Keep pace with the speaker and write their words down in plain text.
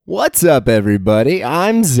What's up, everybody?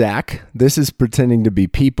 I'm Zach. This is Pretending to be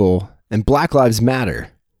People, and Black Lives Matter.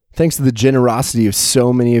 Thanks to the generosity of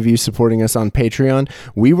so many of you supporting us on Patreon,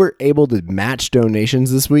 we were able to match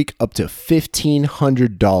donations this week up to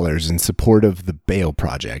 $1,500 in support of the Bail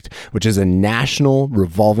Project, which is a national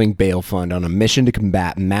revolving bail fund on a mission to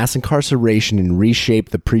combat mass incarceration and reshape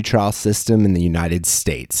the pretrial system in the United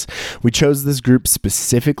States. We chose this group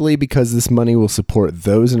specifically because this money will support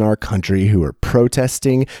those in our country who are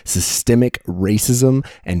protesting systemic racism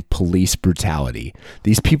and police brutality.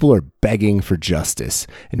 These people are begging for justice,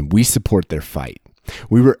 and we support their fight.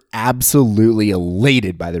 We were absolutely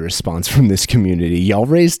elated by the response from this community. Y'all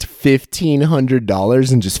raised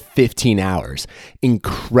 $1,500 in just 15 hours.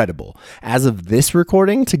 Incredible. As of this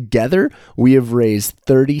recording, together, we have raised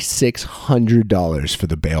 $3,600 for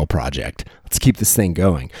the Bail Project. Let's keep this thing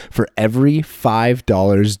going. For every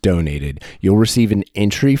 $5 donated, you'll receive an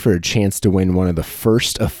entry for a chance to win one of the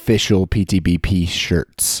first official PTBP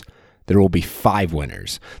shirts. There will be 5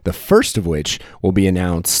 winners, the first of which will be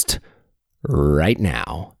announced right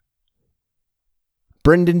now.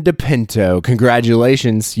 Brendan DePinto,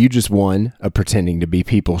 congratulations. You just won a Pretending to be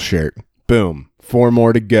People shirt. Boom. 4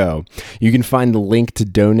 more to go. You can find the link to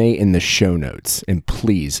donate in the show notes, and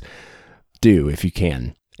please do if you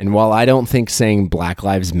can. And while I don't think saying Black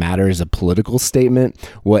Lives Matter is a political statement,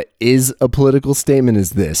 what is a political statement is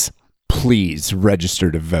this. Please register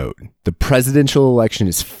to vote. The presidential election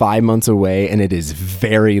is 5 months away, and it is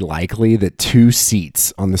very likely that 2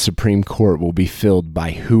 seats on the Supreme Court will be filled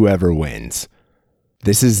by whoever wins.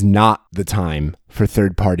 This is not the time for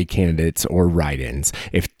third-party candidates or write-ins.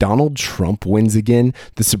 If Donald Trump wins again,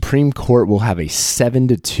 the Supreme Court will have a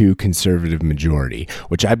 7-2 conservative majority,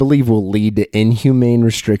 which I believe will lead to inhumane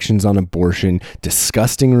restrictions on abortion,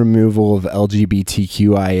 disgusting removal of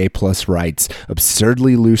LGBTQIA+ rights,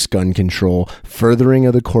 absurdly loose gun control, furthering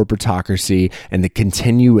of the corporatocracy, and the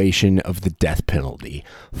continuation of the death penalty.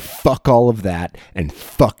 Fuck all of that, and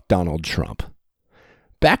fuck Donald Trump.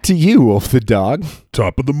 Back to you, Wolf the dog.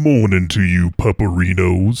 Top of the morning to you,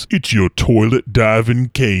 pupperinos. It's your toilet diving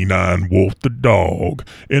canine, Wolf the dog.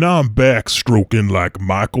 And I'm backstroking like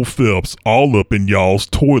Michael Phelps all up in y'all's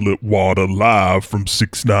toilet water live from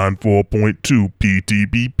 694.2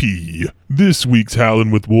 PTBP. This week's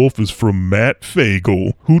Howlin' with Wolf is from Matt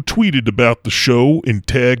Fagel, who tweeted about the show and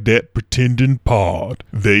tagged at Pretendin' Pod.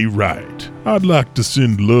 They write, I'd like to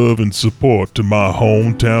send love and support to my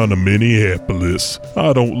hometown of Minneapolis.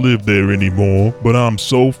 I don't live there anymore, but I'm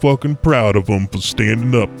so fucking proud of them for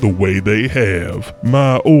standing up the way they have.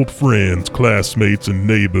 My old friends, classmates, and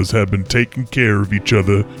neighbors have been taking care of each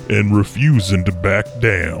other and refusing to back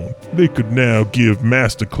down. They could now give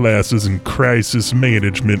master classes in crisis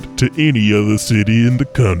management to any other city in the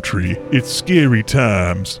country. It's scary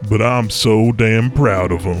times, but I'm so damn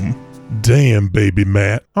proud of them. Damn, baby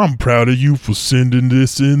Matt, I'm proud of you for sending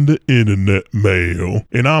this in the internet mail.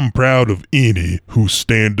 And I'm proud of any who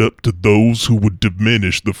stand up to those who would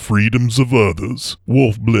diminish the freedoms of others.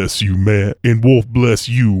 Wolf bless you, Matt, and Wolf bless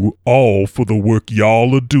you all for the work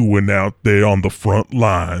y'all are doing out there on the front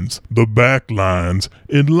lines, the back lines,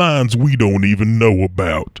 and lines we don't even know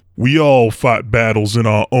about. We all fight battles in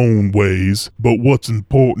our own ways, but what's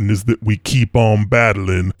important is that we keep on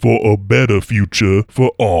battling for a better future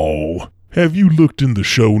for all. Have you looked in the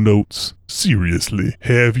show notes? Seriously,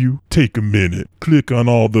 have you? Take a minute. Click on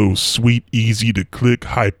all those sweet, easy-to-click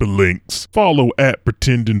hyperlinks. Follow at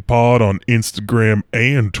Pretendin' Pod on Instagram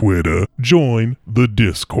and Twitter. Join the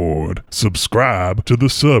Discord. Subscribe to the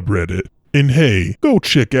subreddit. And hey, go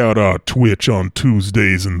check out our Twitch on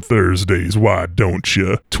Tuesdays and Thursdays, why don't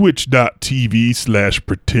ya?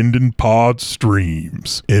 Twitch.tv/PretendinPod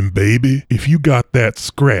streams. And baby, if you got that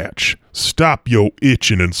scratch, stop your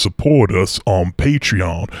itching and support us on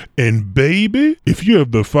Patreon. And baby, if you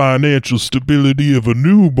have the financial stability of a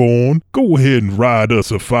newborn, go ahead and write us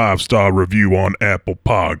a 5-star review on Apple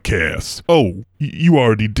Podcasts. Oh, you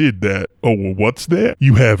already did that. Oh, well, what's that?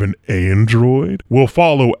 You have an Android? Well,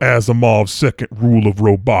 follow Asimov's second rule of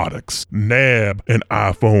robotics. Nab an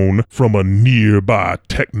iPhone from a nearby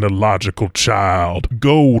technological child.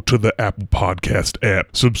 Go to the Apple Podcast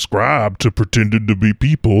app, subscribe to Pretending to be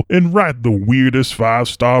People, and write the weirdest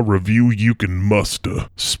 5-star review you can muster.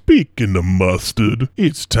 Speaking of mustard,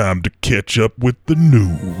 it's time to catch up with the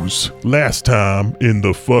news. Last time in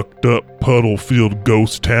the fucked up puddle-filled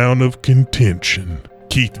ghost town of Contention,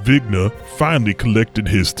 Keith Vigna finally collected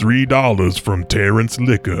his $3 from Terrence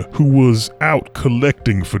Liquor, who was out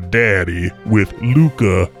collecting for Daddy with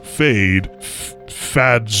Luca Fade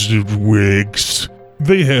Fadzwigs.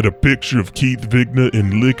 They had a picture of Keith Vigna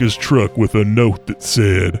in Liquor's truck with a note that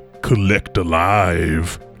said, "Collect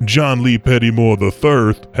alive." John Lee Pettymore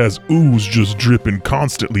III has ooze just dripping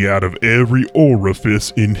constantly out of every orifice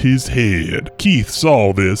in his head. Keith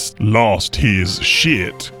saw this, lost his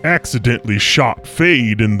shit, accidentally shot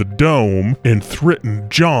Fade in the dome, and threatened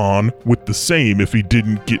John with the same if he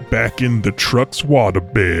didn't get back in the truck's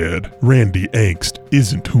waterbed. Randy Angst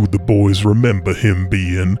isn't who the boys remember him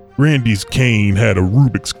being. Randy's cane had a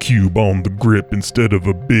Rubik's Cube on the grip instead of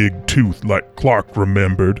a big tooth like Clark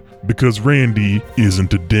remembered, because Randy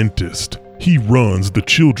isn't a dentist. He runs the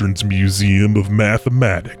Children's Museum of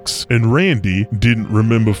Mathematics, and Randy didn't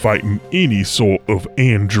remember fighting any sort of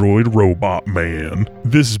android robot man.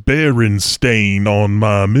 This barren stain on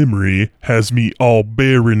my memory has me all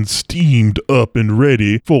barren steamed up and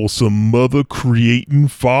ready for some mother-creating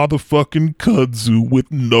father-fucking kudzu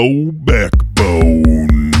with no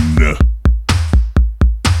backbone.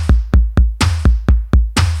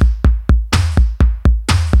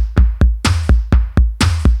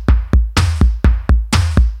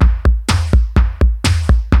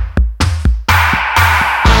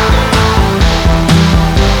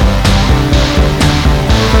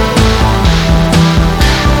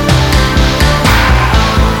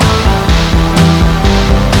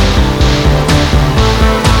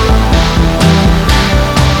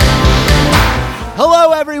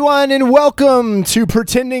 And welcome to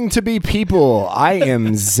Pretending to Be People. I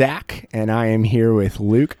am Zach, and I am here with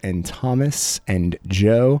Luke and Thomas and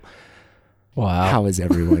Joe. Wow, how is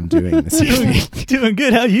everyone doing this evening? Doing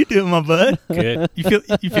good. How you doing, my bud? Good.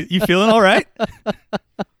 You feeling all right?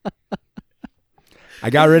 I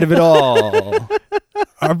got rid of it all.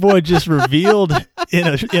 Our boy just revealed in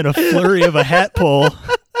a flurry of a hat pull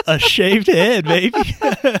a shaved head, baby.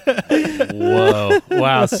 Whoa.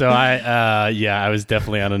 Wow. So I was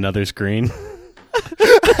definitely on another screen.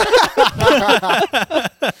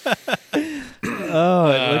 Oh,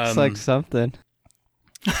 it looks like something.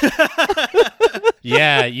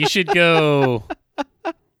 Yeah, you should go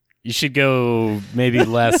maybe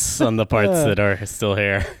less on the parts that are still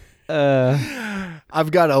hair. I've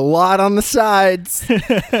got a lot on the sides.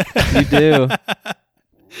 You do.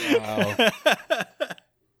 Wow.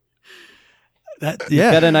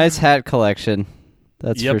 You've got a nice hat collection.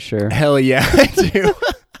 That's for sure. Hell yeah, I do.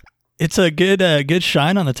 It's a good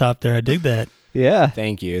shine on the top there. I dig that. Yeah.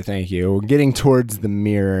 Thank you. We're getting towards the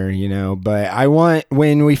mirror, but I want,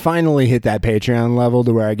 when we finally hit that Patreon level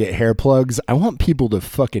to where I get hair plugs, I want people to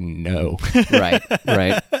fucking know. Right.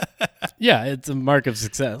 Yeah, it's a mark of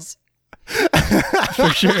success. For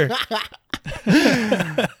sure.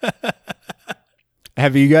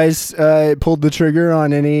 Have you guys pulled the trigger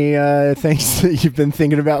on any things that you've been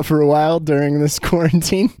thinking about for a while during this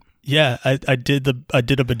quarantine? Yeah, I did a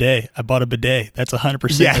bidet. I bought a bidet. That's 100% the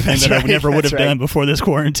thing that right, I never would have done before this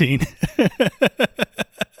quarantine.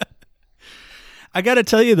 I got to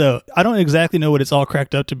tell you, though, I don't exactly know what it's all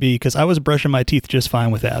cracked up to be because I was brushing my teeth just fine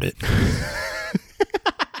without it.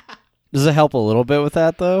 Does it help a little bit with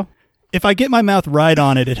that, though? If I get my mouth right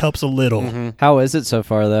on it, it helps a little. Mm-hmm. How is it so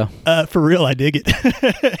far, though? For real, I dig it.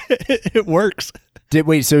 It works.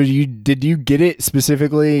 So did you get it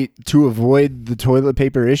specifically to avoid the toilet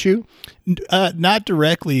paper issue? Not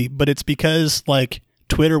directly, but it's because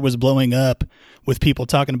Twitter was blowing up with people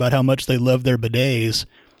talking about how much they love their bidets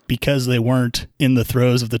because they weren't in the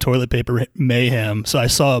throes of the toilet paper mayhem. So I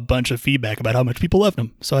saw a bunch of feedback about how much people loved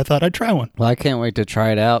them. So I thought I'd try one. Well, I can't wait to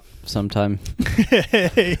try it out sometime.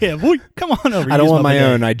 Yeah, boy, come on over. I don't want my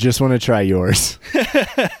own. I just want to try yours.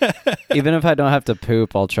 Even if I don't have to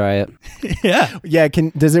poop, I'll try it. Yeah. Yeah.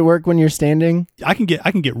 Does it work when you're standing? I can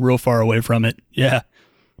get real far away from it. Yeah.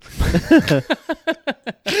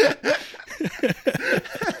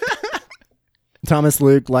 Thomas,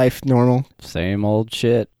 Luke, life normal? Same old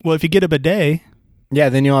shit. Well, if you get a bidet... Yeah,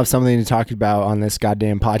 then you'll have something to talk about on this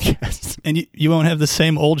goddamn podcast. And you won't have the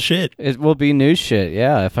same old shit. It will be new shit,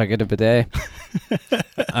 yeah, if I get a bidet.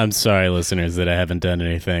 I'm sorry, listeners, that I haven't done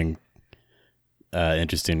anything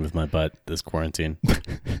interesting with my butt this quarantine.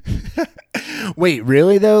 Wait,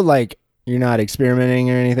 really, though? You're not experimenting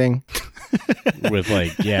or anything? With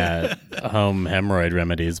home hemorrhoid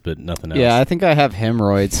remedies, but nothing else. Yeah, I think I have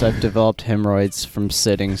hemorrhoids. I've developed hemorrhoids from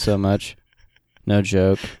sitting so much. No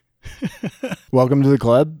joke. Welcome to the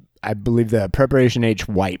club. I believe the Preparation H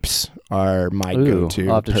wipes are my go-to.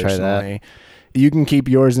 I'll have to personally. try that. You can keep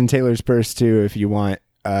yours in Taylor's purse too if you want.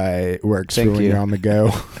 It works for when you're on the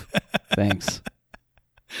go. Thanks.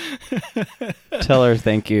 Tell her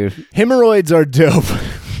thank you. Hemorrhoids are dope.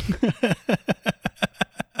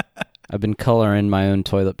 I've been coloring my own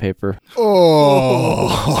toilet paper.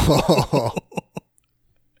 Oh.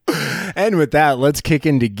 And with that, let's kick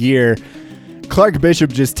into gear. Clark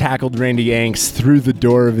Bishop just tackled Randy Angst through the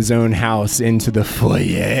door of his own house into the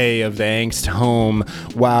foyer of the Angst home,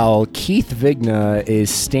 while Keith Vigna is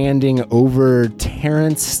standing over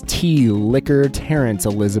Terrence T. Liquor, Terrence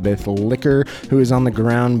Elizabeth Liquor, who is on the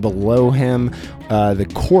ground below him. The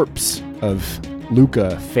corpse of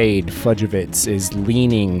Luca Fade Fudgevitz is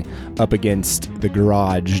leaning up against the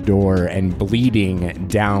garage door and bleeding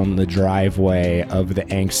down the driveway of the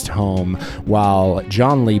Angst home, while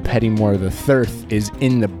John Lee Pettymore III is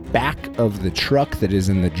in the back of the truck that is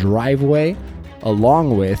in the driveway,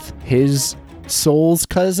 along with his soul's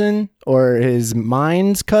cousin, or his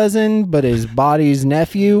mind's cousin, but his body's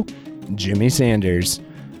nephew, Jimmy Sanders.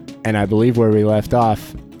 And I believe where we left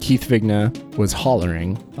off, Keith Vigna was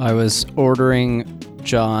hollering. I was ordering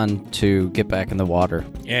John to get back in the water.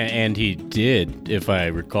 And he did, if I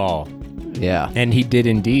recall. Yeah. And he did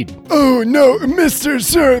indeed. Oh no, Mr.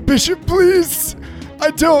 Sir Bishop, please. I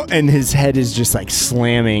don't. And his head is just like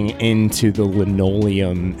slamming into the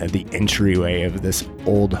linoleum at the entryway of this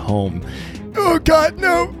old home. Oh God,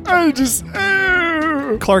 no. I just...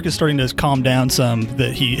 Clark is starting to calm down some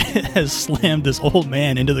that he has slammed this old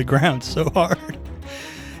man into the ground so hard.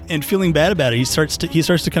 And feeling bad about it, he starts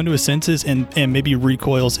to come to his senses and maybe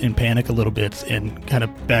recoils in panic a little bit and kind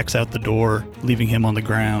of backs out the door, leaving him on the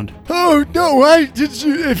ground. Oh no! Why did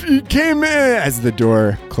you? If you came in, as the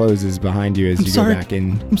door closes behind you, as you go back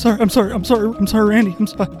in. I'm sorry, Randy.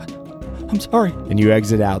 I'm sorry. And you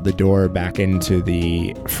exit out the door back into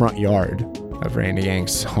the front yard of Randy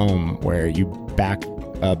Angst's home, where you back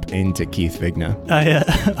up into Keith Vigna.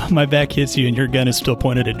 My back hits you, and your gun is still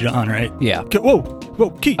pointed at John, right? Yeah.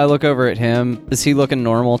 Whoa, Keith. I look over at him. Is he looking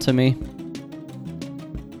normal to me?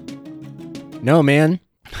 No, man.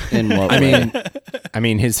 In what way? I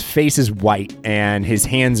mean, his face is white and his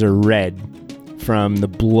hands are red from the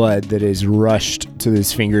blood that is rushed to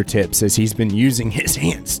his fingertips as he's been using his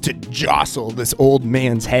hands to jostle this old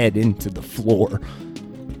man's head into the floor.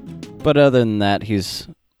 But other than that, he's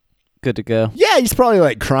good to go. Yeah, he's probably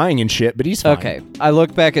like crying and shit, but he's fine. Okay. I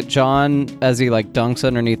look back at John as he like dunks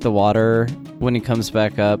underneath the water. When he comes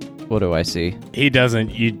back up, what do I see? He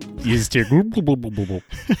doesn't. You just hear.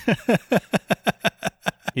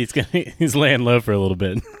 He's laying low for a little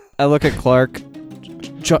bit. I look at Clark.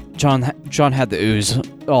 John had the ooze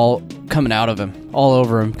all coming out of him, all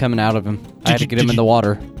over him, coming out of him. I had to get him in the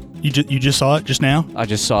water. You just saw it just now? I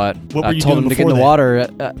just saw it. What were you told doing him to get in the water.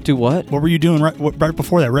 Do what? What were you doing right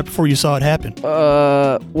before that? Right before you saw it happen?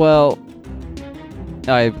 Well,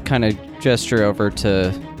 I kind of gesture over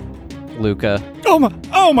to Luca. Oh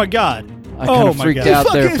my God! I kind of freaked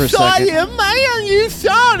out there for a second. Him, man! You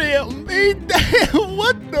saw him!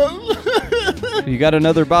 What the? You got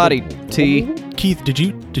another body, T. Keith, did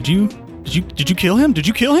you kill him? Did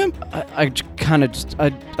you kill him? I kind of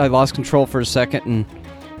I lost control for a second, and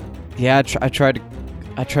yeah, I tried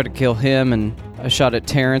to kill him, and I shot at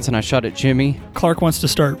Terrence and I shot at Jimmy. Clark wants to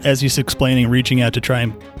start, as he's explaining, reaching out to try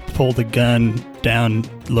and pull the gun down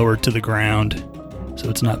lower to the ground, so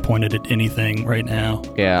it's not pointed at anything right now.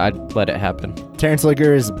 Yeah, I'd let it happen. Terrence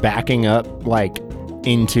Licker is backing up like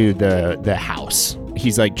into the house.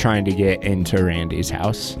 He's like trying to get into Randy's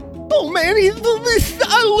house. Oh man, he's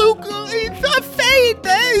Luca. He's a fade.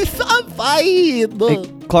 He's a fade. Hey,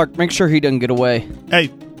 Clark, make sure he doesn't get away. Hey,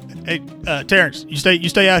 Terrence, you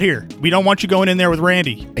stay out here. We don't want you going in there with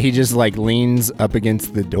Randy. He just like leans up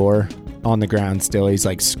against the door on the ground still. He's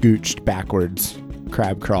like scooched backwards,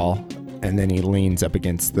 crab crawl, and then he leans up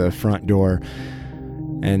against the front door.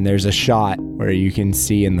 And there's a shot where you can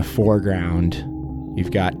see in the foreground,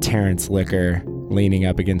 you've got Terrence Licker leaning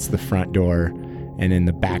up against the front door. And in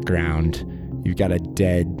the background, you've got a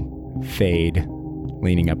dead Fade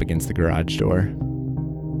leaning up against the garage door.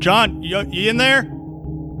 John, you in there?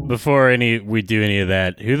 Before we do any of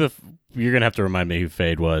that, you're gonna have to remind me who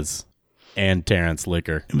Fade was, and Terrence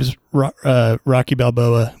Licker. It was Rocky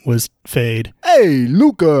Balboa was Fade. Hey,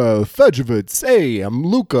 Luca Fudgevitz. Hey, I'm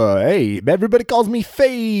Luca. Hey, everybody calls me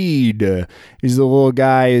Fade. He's a little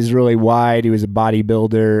guy. He's really wide. He was a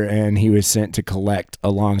bodybuilder, and he was sent to collect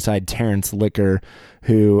alongside Terrence Licker,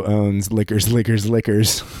 who owns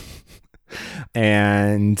Lickers.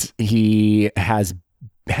 And he has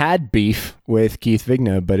had beef with Keith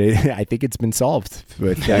Vigna, but I think it's been solved.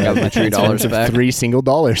 With, I got my $3 back. $3 single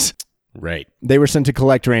dollars. Right. They were sent to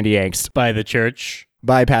collect Randy Angst By the church.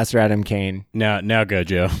 by Pastor Adam Kane. Now go,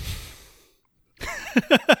 Joe.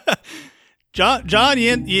 John,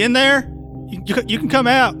 you in there? You can come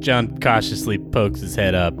out. John cautiously pokes his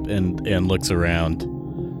head up and looks around.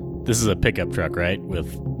 This is a pickup truck, right?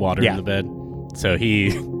 With water in the bed. So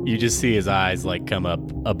you just see his eyes like come up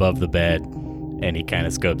above the bed, and he kind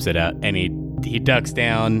of scopes it out, and he he ducks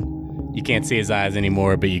down. You can't see his eyes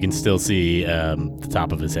anymore, but you can still see the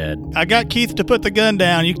top of his head. I got Keith to put the gun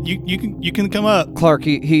down. You can come up. Clark,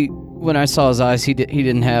 he when I saw his eyes, he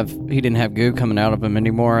didn't have goo coming out of him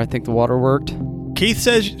anymore. I think the water worked. Keith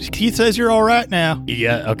says you're all right now.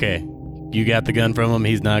 Yeah, okay. You got the gun from him.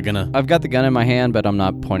 He's not gonna. I've got the gun in my hand, but I'm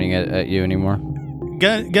not pointing it at you anymore.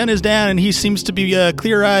 Gun is down, and he seems to be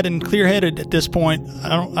clear-eyed and clear-headed at this point.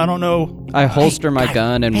 I don't know. I holster my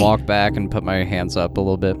gun and walk back and put my hands up a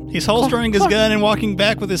little bit. He's holstering his gun and walking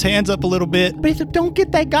back with his hands up a little bit. Bishop, don't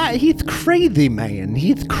get that guy. He's crazy, man.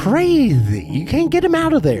 He's crazy. You can't get him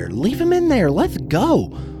out of there. Leave him in there. Let's go.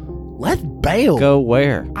 Let's bail. Go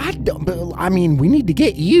where? I mean, we need to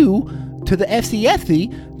get you to the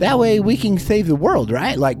FCSC. That way we can save the world,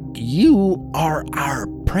 right? Like, you are our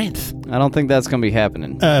prince. I don't think that's going to be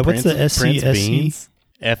happening. What's the Prince SCSC? Beans?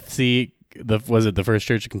 FC, was it the First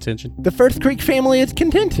Church of Contention? The First Creek family is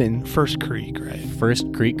contention. First Creek, right?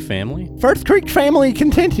 First Creek family? First Creek family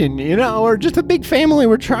contention, or just a big family.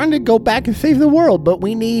 We're trying to go back and save the world, but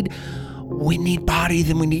we need bodies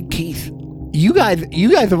and we need Keith. You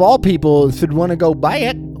guys of all people should want to go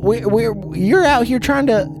back. You're out here trying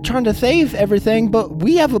to save everything, but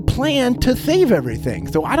we have a plan to save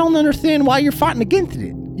everything. So I don't understand why you're fighting against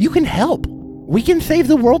it. You can help. We can save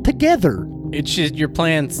the world together. It's just your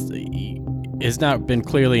plans has not been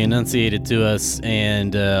clearly enunciated to us,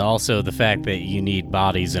 and also the fact that you need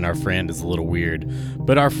bodies and our friend is a little weird.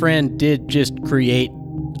 But our friend did just create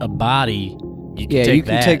a body. You can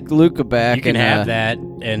take Luca back. You can have that,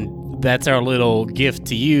 and that's our little gift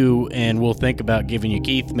to you, and we'll think about giving you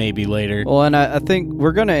Keith maybe later. Well, and I think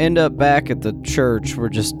we're going to end up back at the church.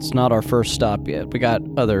 It's not our first stop yet. We got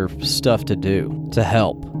other stuff to do to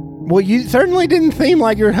help. Well, you certainly didn't seem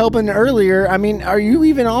like you're helping earlier. I mean, are you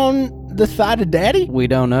even on the side of Daddy? We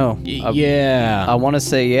don't know. Yeah. I want to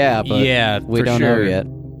say yeah, but yeah, we don't know yet.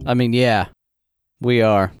 I mean, yeah, we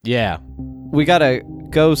are. Yeah. We got to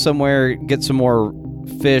go somewhere, get some more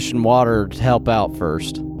fish and water to help out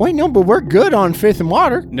first. Wait, no, but we're good on fish and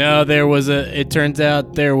water. No, it turns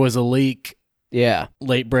out there was a leak. Yeah.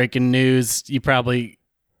 Late breaking news. You probably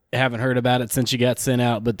haven't heard about it since you got sent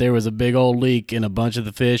out, but there was a big old leak and a bunch of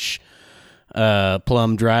the fish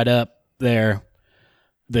plumb dried up there.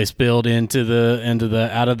 They spilled out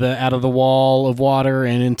of the wall of water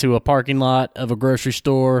and into a parking lot of a grocery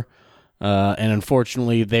store. And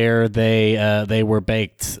unfortunately there they were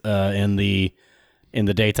baked in the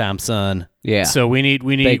daytime sun. Yeah. So we're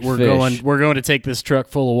fish. going to take this truck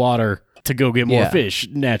full of water to go get more fish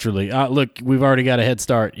naturally. Look, we've already got a head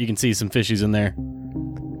start. You can see some fishies in there.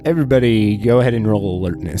 Everybody go ahead and roll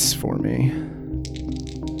alertness for me.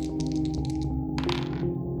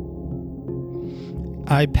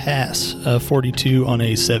 I pass 42 on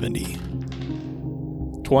a 70.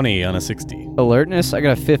 20 on a 60. Alertness, I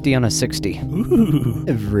got a 50 on a 60. Ooh.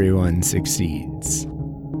 Everyone succeeds.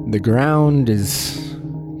 The ground is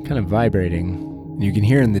kind of vibrating. You can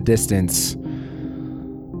hear in the distance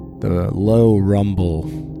the low rumble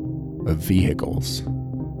of vehicles.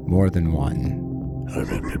 More than one.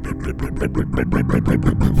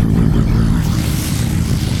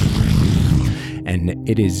 And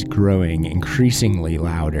it is growing increasingly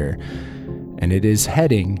louder, and it is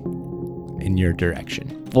heading in your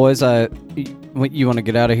direction. Boys, you want to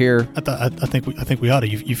get out of here? I think we ought to.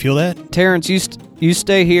 You feel that? Terrence, you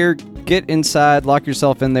stay here. Get inside. Lock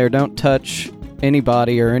yourself in there. Don't touch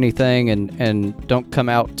anybody or anything, and don't come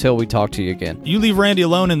out till we talk to you again. You leave Randy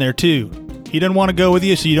alone in there too. He doesn't want to go with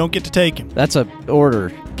you, so you don't get to take him. That's a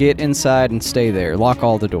order. Get inside and stay there. Lock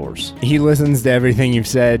all the doors. He listens to everything you've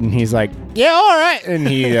said, and he's like, yeah, all right. And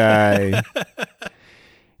he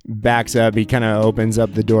backs up. He kind of opens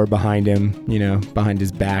up the door behind him, behind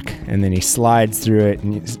his back, and then he slides through it,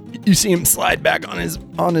 and you see him slide back on his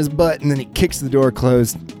butt, and then he kicks the door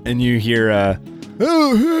closed, and you hear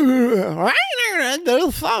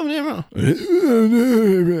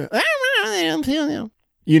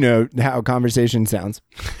you know how conversation sounds.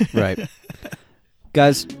 Right.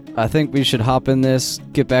 Guys, I think we should hop in this,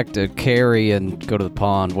 get back to Carrie, and go to the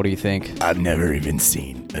pond. What do you think? I've never even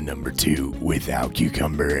seen a number 2 without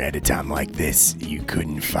cucumber at a time like this. You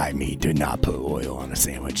couldn't fight me to not put oil on a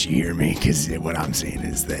sandwich. You hear me? Because what I'm saying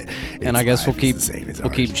is that and I guess we'll keep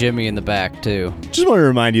ours. Jimmy in the back too. Just want to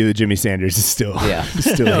remind you that Jimmy Sanders is still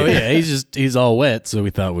still Oh here. yeah, he's all wet, so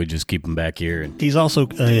we thought we'd just keep him back here. And He's also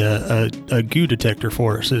a goo detector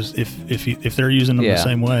for us. If they're using them the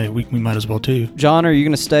same way, we might as well too. John, are you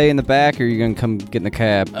going to stay in the back, or are you going to come get in the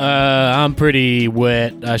cab? I'm pretty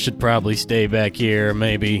wet. I should probably stay back here.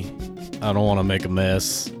 Maybe. I don't want to make a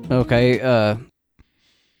mess. Okay.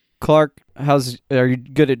 Clark, are you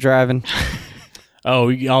good at driving?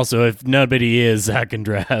 Oh, also, if nobody is, I can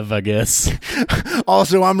drive, I guess.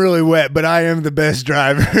 Also, I'm really wet, but I am the best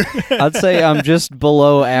driver. I'd say I'm just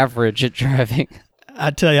below average at driving. I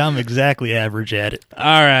tell you, I'm exactly average at it. All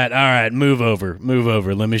right. Move over.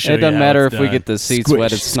 Let me show you. It doesn't how matter it's if we done. get the seats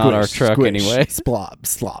wet. It's not our truck anyway. Slop,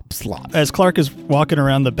 slop, slop. As Clark is walking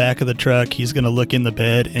around the back of the truck, he's going to look in the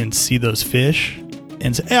bed and see those fish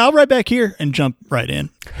and say, hey, I'll right back here, and jump right in.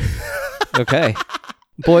 Okay.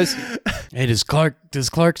 Boys. Hey, does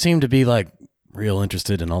Clark seem to be like real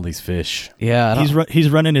interested in all these fish? Yeah. He's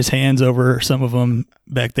running his hands over some of them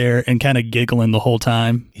back there and kind of giggling the whole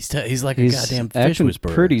time. He's like a goddamn fish acting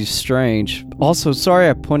whisperer. pretty strange. Also, sorry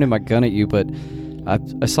I pointed my gun at you, but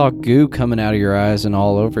I saw goo coming out of your eyes and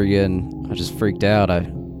all over you, and I just freaked out.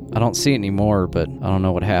 I don't see it anymore, but I don't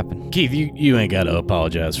know what happened. Keith, you ain't got to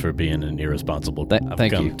apologize for being an irresponsible.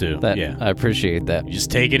 Thank you. Yeah. I appreciate that. You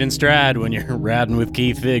just take it in stride when you're riding with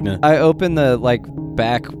Keith Vigna. I opened the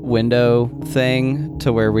back window thing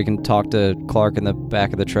to where we can talk to Clark in the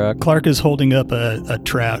back of the truck. Clark is holding up a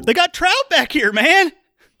trout. They got trout back here, man.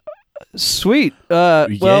 Sweet. Yeah.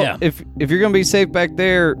 Well, if you're gonna be safe back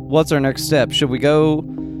there, what's our next step? Should we go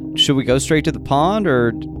straight to the pond,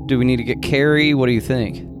 or do we need to get Carrie? What do you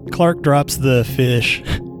think? Clark drops the fish.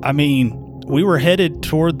 I mean, we were headed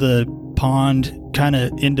toward the pond kind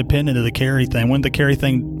of independent of the Carrie thing. Wasn't the Carrie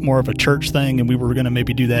thing more of a church thing, and we were going to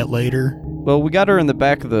maybe do that later? Well, we got her in the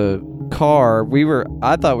back of the car.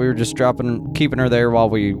 I thought we were just keeping her there while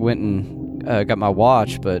we went and got my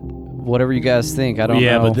watch, but whatever you guys think, I don't know.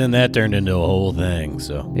 Yeah, but then that turned into a whole thing,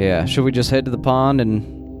 so. Yeah, should we just head to the pond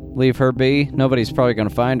and leave her be? Nobody's probably going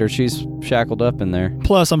to find her. She's shackled up in there.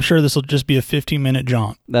 Plus, I'm sure this will just be a 15-minute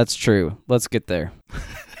jaunt. That's true. Let's get there.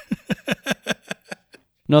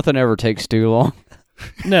 Nothing ever takes too long.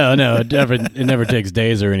 No, it never takes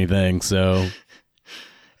days or anything, so.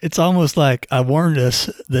 It's almost like I warned us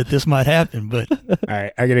that this might happen, but All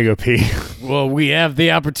right, I gotta go pee. Well, we have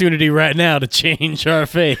the opportunity right now to change our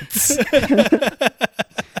fates.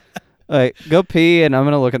 All right, go pee, and I'm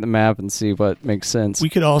going to look at the map and see what makes sense. we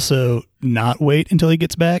could also not wait until he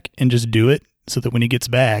gets back and just do it so that when he gets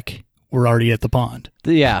back, we're already at the pond.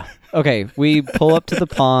 Yeah. Okay, we pull up to the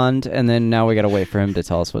pond, and then now we got to wait for him to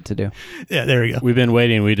tell us what to do. Yeah, there we go. We've been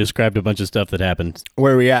waiting. We described a bunch of stuff that happened.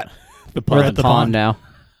 Where are we at? The We're pond. at the Pond pond. now.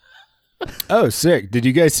 Oh, sick. Did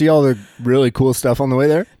you guys see all the really cool stuff on the way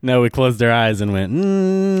there? No, we closed our eyes and went,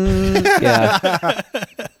 Yeah.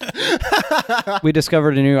 We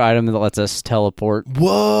discovered a new item that lets us teleport.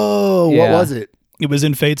 Whoa, what Yeah. was it? It was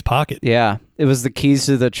in Fade's pocket. Yeah, it was the keys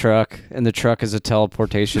to the truck, and the truck is a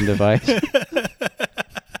teleportation device.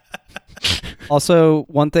 Also,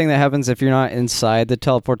 one thing that happens if you're not inside the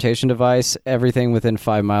teleportation device, everything within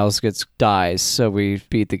 5 miles dies, so we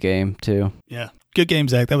beat the game too. Yeah. Good game,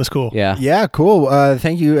 Zach. That was cool. Yeah. Yeah, cool.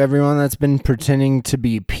 Thank you, everyone that's been pretending to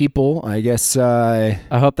be people. I guess I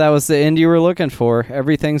hope that was the end you were looking for.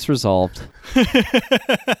 Everything's resolved.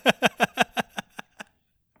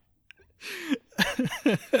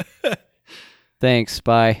 Thanks,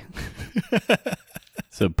 bye.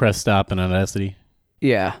 So press stop in Audacity.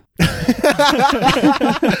 Yeah.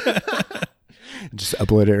 just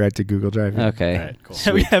upload it right to Google Drive. Okay. All right, cool.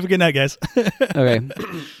 Have a good night, guys. Okay.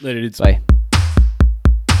 Later, dudes. Bye.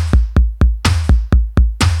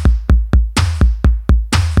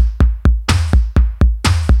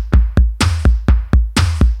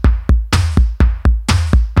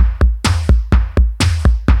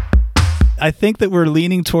 I think that we're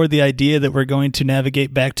leaning toward the idea that we're going to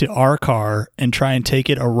navigate back to our car and try and take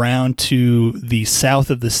it around to the south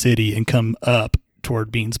of the city and come up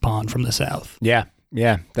toward Beans Pond from the south. Yeah,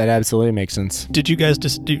 that absolutely makes sense. Did you guys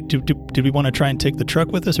just did we want to try and take the truck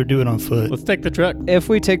with us or do it on foot? Let's take the truck. If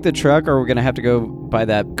we take the truck, are we going to have to go by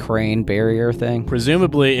that crane barrier thing?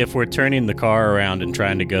 Presumably, if we're turning the car around and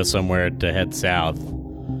trying to go somewhere to head south,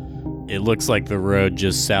 it looks like the road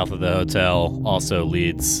just south of the hotel also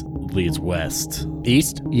leads west.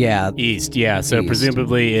 East? Yeah. East, yeah. So East.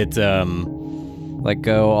 presumably it Like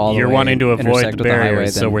go all the way. you're wanting to avoid intersect the with highway,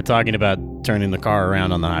 barriers, so then. we're talking about turning the car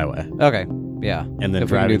around on the highway Okay. Yeah. and then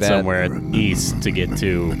If we can do driving that. somewhere east to get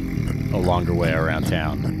to a longer way around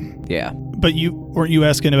town. Yeah. But weren't you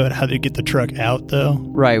asking about how to get the truck out though?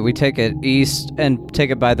 Right. We take it east and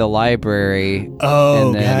take it by the library. Oh,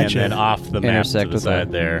 And then- gotcha. And then off the map to Intersect the with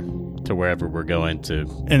side there to wherever we're going to.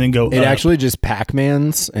 and then go It up. actually just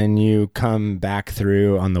Pac-Mans, and you come back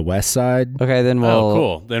through on the west side. Okay, then we'll Oh,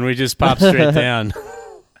 cool. Then we just pop straight down.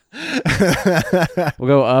 we'll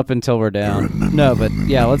go up until we're down. No, but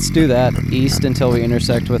yeah, let's do that. East until we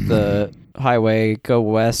intersect with the highway. Go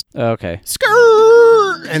west. Okay.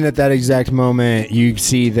 Skirt! And at that exact moment, you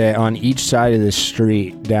see that on each side of the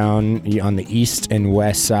street, down on the east and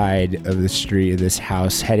west side of the street of this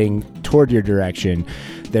house, heading toward your direction,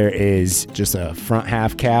 there is just a front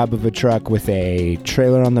half cab of a truck with a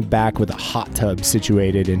trailer on the back with a hot tub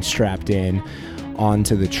situated and strapped in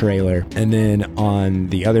onto the trailer. And then on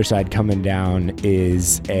the other side coming down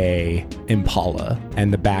is a Impala,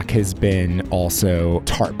 and the back has been also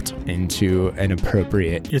tarped into an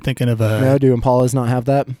appropriate... You're thinking of a... No, do Impalas not have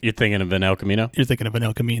that? You're thinking of an El Camino? You're thinking of an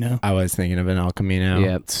El Camino. I was thinking of an El Camino.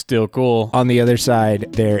 Yeah. Still cool. On the other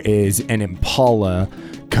side, there is an Impala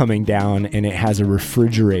coming down, and it has a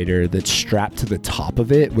refrigerator that's strapped to the top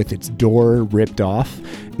of it with its door ripped off.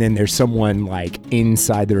 Then there's someone like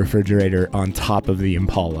inside the refrigerator on top of the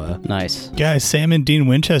Impala. Nice. Guys, Sam and Dean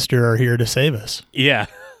Winchester are here to save us. Yeah.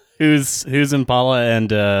 Who's Impala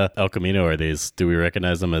and El Camino are these? Do we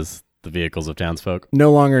recognize them as the vehicles of townsfolk?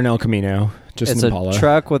 No longer an El Camino, just It's an Impala. a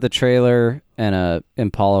truck with a trailer and a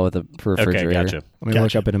Impala with a refrigerator. Okay, gotcha. Let me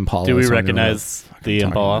look up an Impala. Do we so I know recognize what the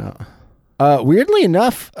I'm talking Impala? about. Weirdly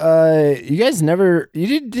enough, you guys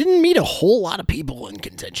didn't meet a whole lot of people in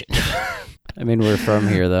contention. I mean, we're from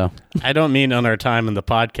here, though. I don't mean on our time in the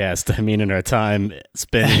podcast. I mean in our time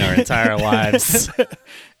spending our entire lives.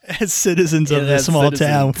 As citizens of this as small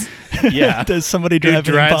citizens. town. Yeah. Does somebody Who drive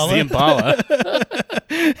an drives Impala? the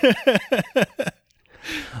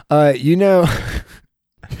Impala?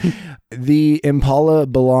 The Impala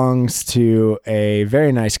belongs to a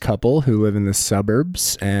very nice couple who live in the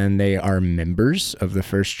suburbs, and they are members of the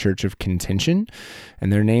First Church of Contention,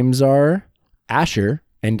 and their names are Asher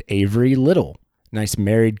and Avery Little. Nice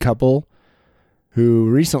married couple who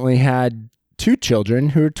recently had 2 children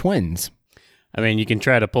who are twins. I mean, you can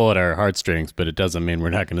try to pull at our heartstrings, but it doesn't mean we're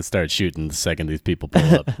not going to start shooting the second these people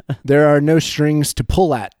pull up. There are no strings to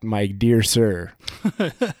pull at, my dear sir.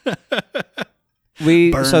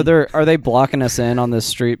 So are they blocking us in on this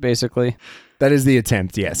street, basically? That is the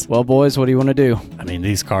attempt, yes. Well, boys, what do you want to do? I mean,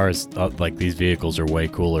 these cars, like these vehicles, are way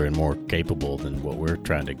cooler and more capable than what we're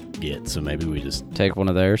trying to get. So maybe we just Take one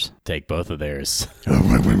of theirs? take both of theirs. You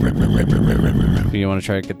want to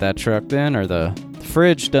try to get that truck then? Or the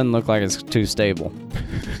fridge doesn't look like it's too stable.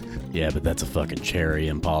 Yeah, but that's a fucking cherry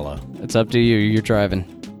Impala. It's up to you. You're driving.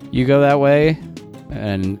 You go that way,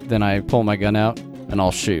 and then I pull my gun out, and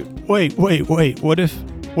I'll shoot. Wait. What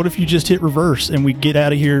if you just hit reverse and we get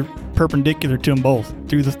out of here perpendicular to them both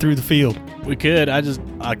through the field? We could. I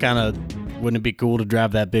kind of... Wouldn't it be cool to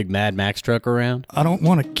drive that big Mad Max truck around? I don't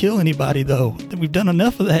want to kill anybody, though. We've done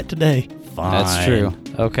enough of that today. Fine. That's true.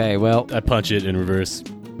 Okay, well, I punch it in reverse.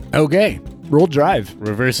 Okay, roll drive.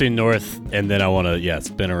 Reversing north, and then I want to,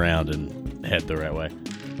 spin around and head the right way.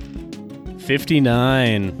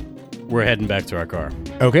 59. We're heading back to our car.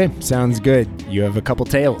 Okay, sounds good. You have a couple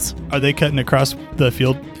tails. Are they cutting across the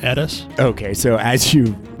field at us? Okay, so as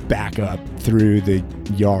you back up through the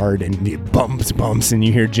yard and it bumps, and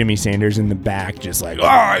you hear Jimmy Sanders in the back just like,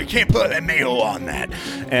 oh, you can't put that mayo on that.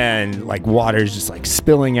 And like water's just like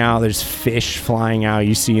spilling out. There's fish flying out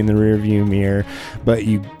you see in the rearview mirror. But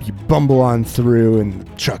you bumble on through and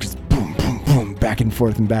the truck is boom, boom, boom, back and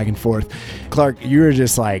forth and back and forth. Clark, you were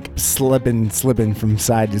just like slipping from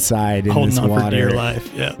side to side in Holding this on water. for dear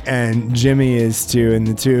life, yeah. And Jimmy is too, and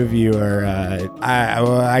the two of you are,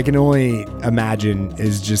 I can only imagine,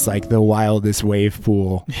 is just like the wildest wave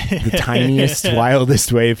pool, the tiniest,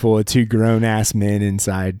 wildest wave pool of 2 grown-ass men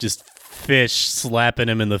inside. Just fish slapping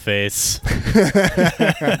him in the face.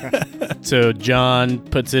 So John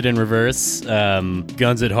puts it in reverse,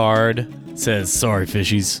 guns it hard, says, sorry,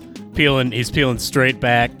 fishies. He's peeling straight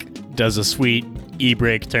back, does a sweet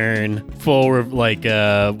e-brake turn, full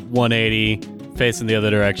 180, facing the other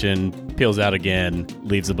direction, peels out again,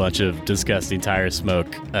 leaves a bunch of disgusting tire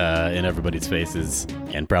smoke in everybody's faces,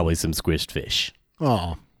 and probably some squished fish.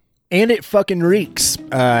 Oh, and it fucking reeks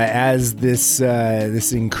as this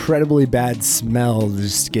incredibly bad smell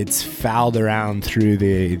just gets fouled around through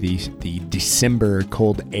the December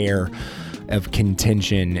cold air of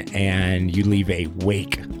Contention, and you leave a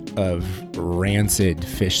wake of rancid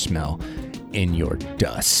fish smell in your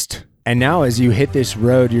dust. And now as you hit this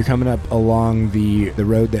road, you're coming up along the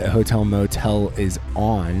road that Hotel Motel is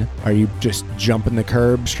on. Are you just jumping the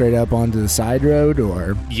curb straight up onto the side road,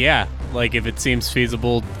 or? Yeah, like if it seems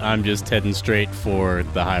feasible, I'm just heading straight for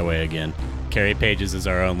the highway again. Carrie Pages is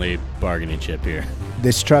our only bargaining chip here.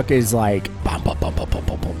 This truck is like, bum, bum, bum, bum, bum,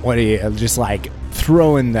 bum, bum. What are you, just like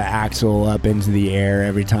throwing the axle up into the air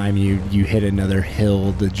every time you hit another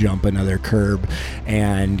hill to jump another curb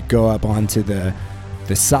and go up onto the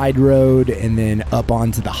the side road and then up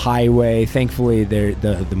onto the highway. Thankfully,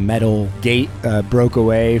 the metal gate broke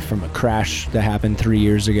away from a crash that happened 3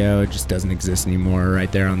 years ago. It just doesn't exist anymore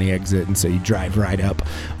right there on the exit. And so you drive right up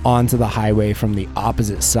onto the highway from the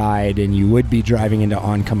opposite side, and you would be driving into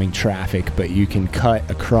oncoming traffic, but you can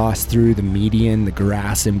cut across through the median, the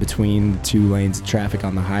grass in between the 2 lanes of traffic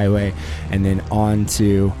on the highway, and then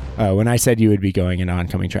onto when I said you would be going into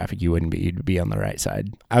oncoming traffic, you wouldn't be. You'd be on the right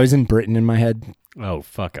side. I was in Britain in my head. Oh,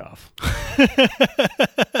 fuck off.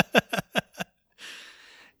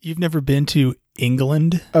 You've never been to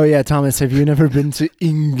England? Oh yeah, Thomas, have you never been to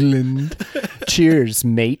England? Cheers,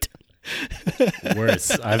 mate.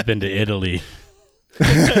 Worse, I've been to Italy.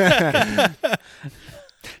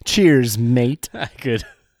 Cheers, mate. I could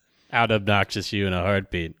out obnoxious you in a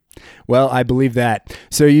heartbeat. Well, I believe that.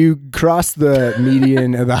 So you cross the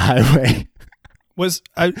median of the highway.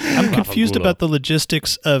 I'm confused about the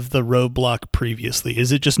logistics of the roadblock previously.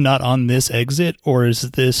 Is it just not on this exit, or is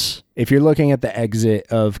this... If you're looking at the exit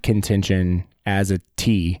of Contention as a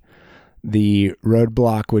T, the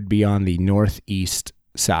roadblock would be on the northeast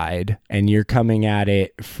side, and you're coming at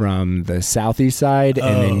it from the southeast side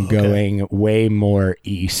and then going way more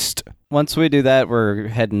east. Once we do that, we're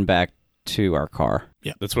heading back to our car.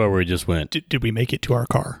 Yeah, that's where we just went. Did we make it to our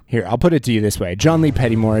car? Here, I'll put it to you this way. John Lee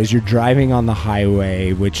Pettymore, as you're driving on the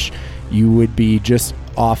highway, which you would be just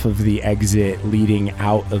off of the exit leading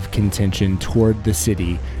out of Contention toward the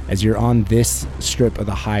city, as you're on this strip of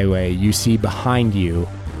the highway, you see behind you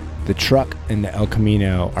the truck and the El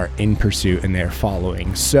Camino are in pursuit and they're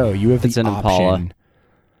following. So you have It's the an option.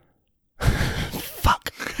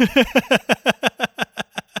 Fuck.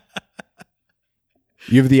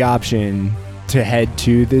 You have the option to head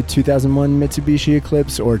to the 2001 Mitsubishi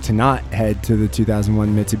Eclipse or to not head to the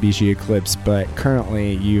 2001 Mitsubishi Eclipse, but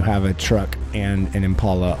currently you have a truck and an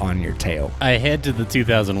Impala on your tail. I head to the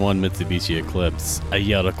 2001 Mitsubishi Eclipse. I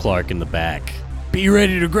yell to Clark in the back, "Be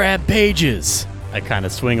ready to grab pages!" I kind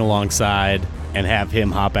of swing alongside and have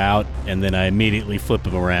him hop out, and then I immediately flip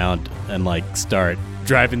him around and start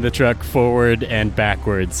driving the truck forward and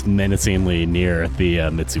backwards menacingly near the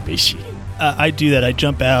Mitsubishi. I do that. I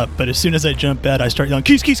jump out, but as soon as I jump out, I start yelling,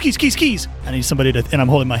 "Keys, keys, keys, keys, keys!" I need somebody to, and I'm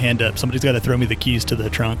holding my hand up. Somebody's got to throw me the keys to the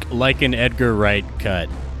trunk. Like an Edgar Wright cut,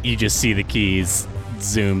 you just see the keys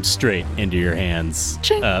zoom straight into your hands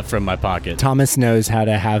from my pocket. Thomas knows how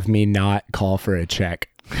to have me not call for a check.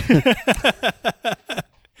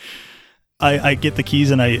 I get the keys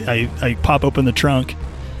and I pop open the trunk.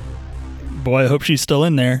 Boy, I hope she's still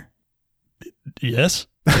in there. Yes?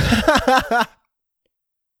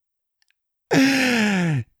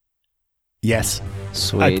 Yes.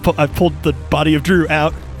 Sweet. I pulled the body of Drew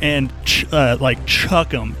out and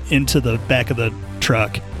chuck him into the back of the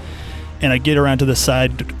truck. And I get around to the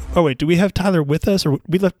side. Oh, wait, do we have Tyler with us? Or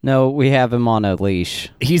we left? No, we have him on a leash.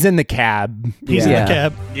 He's in the cab. He's in the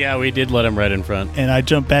cab. Yeah, we did let him right in front. And I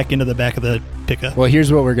jump back into the back of the pickup. Well,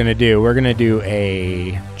 here's what we're going to do. We're going to do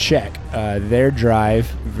a check. Their drive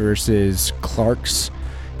versus Clark's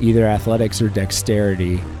either athletics or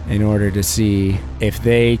dexterity in order to see if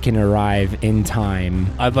they can arrive in time.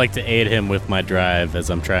 I'd like to aid him with my drive as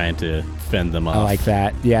I'm trying to fend them off. I like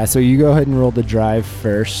that. Yeah, so you go ahead and roll the drive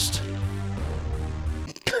first.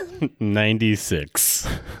 96.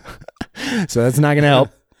 So that's not going to help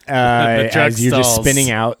as you're just spinning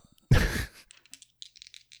out.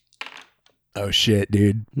 Oh, shit,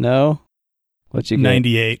 dude. No? What you get?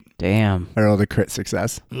 98. Damn. I rolled a crit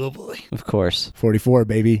success. Oh, boy. Of course. 44,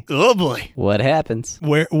 baby. Oh, boy. What happens?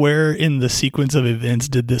 Where in the sequence of events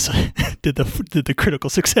did this did the critical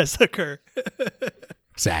success occur?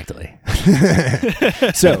 Exactly.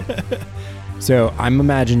 So I'm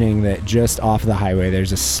imagining that just off the highway,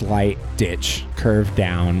 there's a slight ditch curved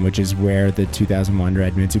down, which is where the 2001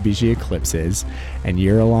 red Mitsubishi Eclipse is, and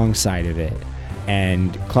you're alongside of it.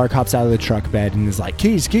 And Clark hops out of the truck bed and is like,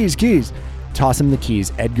 keys, keys, keys. Toss him the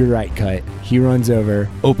keys. Edgar Wright cut. He runs over,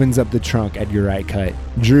 opens up the trunk. Edgar Wright cut.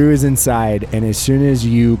 Drew is inside, and as soon as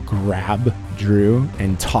you grab Drew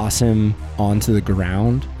and toss him onto the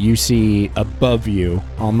ground, you see above you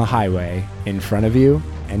on the highway, in front of you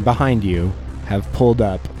and behind you, have pulled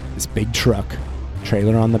up this big truck,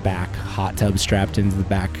 trailer on the back, hot tub strapped into the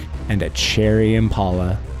back, and a cherry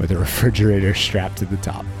Impala with a refrigerator strapped to the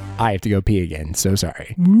top. I have to go pee again, so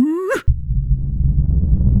sorry.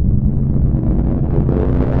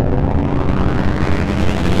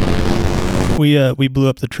 We blew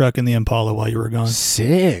up the truck in the Impala while you were gone.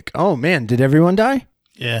 Sick. Oh man, did everyone die?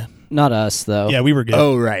 Yeah. Not us, though. Yeah, we were good.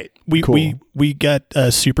 Oh right. We got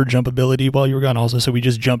super jump ability while you were gone also, so we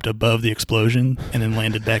just jumped above the explosion and then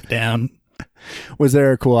landed back down Was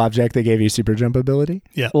there a cool object that gave you super jump ability?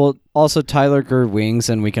 Well, also Tyler grew wings,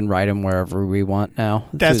 and we can ride him wherever we want now.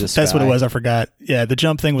 That's what it was. I forgot. Yeah, the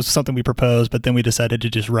jump thing was something we proposed, but then we decided to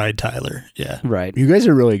just ride Tyler. Yeah. Right. You guys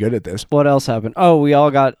are really good at this. What else happened? Oh, we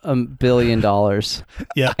all got $1 billion.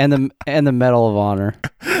 Yeah. And the Medal of Honor.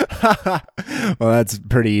 Well, that's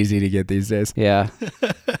pretty easy to get these days. Yeah.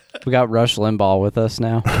 We got Rush Limbaugh with us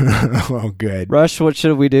now. Oh, good. Rush, what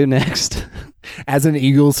should we do next? As an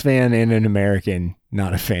Eagles fan and an American,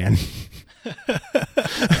 not a fan.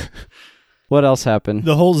 What else happened?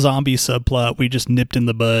 The whole zombie subplot we just nipped in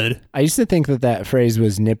the bud. I used to think that phrase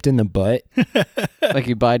was nipped in the butt. Like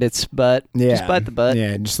you bite its butt? Yeah. Just bite the butt?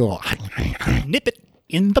 Yeah, just a little. Nip it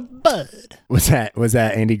in the bud. Was that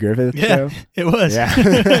Andy Griffith show? Yeah, it was. Yeah.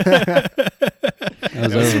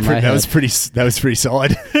 That was over my head. That was pretty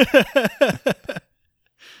solid.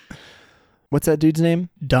 What's that dude's name?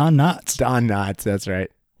 Don Knotts. Don Knotts, that's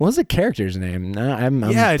right. What was the character's name? No, I'm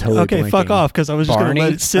yeah, totally okay, blanking. fuck off, because I was just going to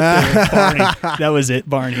let it sit there. Barney. That was it,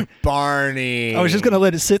 Barney. Barney. I was just going to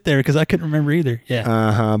let it sit there because I couldn't remember either. Yeah.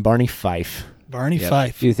 Uh-huh, Barney Fife. Barney Yep.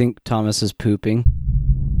 Fife. Do you think Thomas is pooping?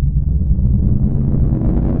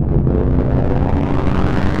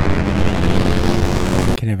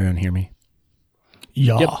 Can everyone hear me?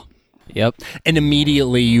 Yeah. Yep. And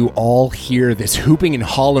immediately you all hear this hooping and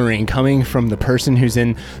hollering coming from the person who's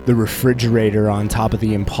in the refrigerator on top of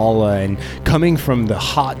the Impala, and coming from the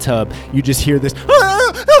hot tub, you just hear this.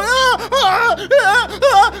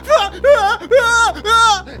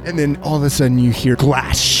 And then all of a sudden you hear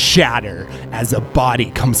glass shatter as a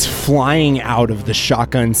body comes flying out of the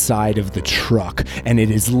shotgun side of the truck, and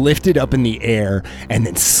it is lifted up in the air and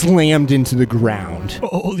then slammed into the ground.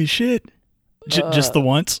 Holy shit. Just the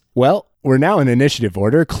once? Well, we're now in initiative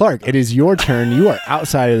order. Clark, it is your turn. You are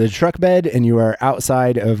outside of the truck bed, and you are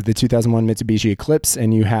outside of the 2001 Mitsubishi Eclipse,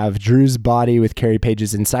 and you have Drew's body with Carrie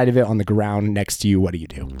Page's inside of it on the ground next to you. What do you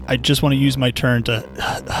do? I just want to use my turn to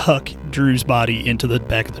huck Drew's body into the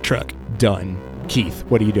back of the truck. Done. Keith,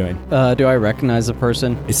 what are you doing? Do I recognize the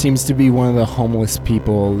person? It seems to be one of the homeless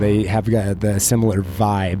people. They have got the similar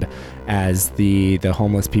vibe as the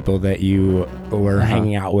homeless people that you were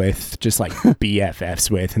hanging out with, just like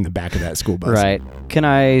BFFs with in the back of that school bus. Right. Can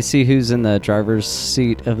I see who's in the driver's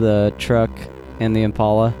seat of the truck and the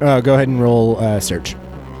Impala? Go ahead and roll search.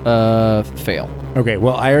 Fail. Okay,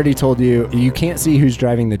 well, I already told you, you can't see who's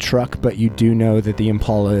driving the truck, but you do know that the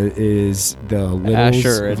Impala is the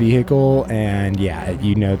Littles vehicle, and yeah,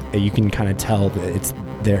 you know, you can kind of tell that it's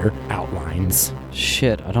their outlines.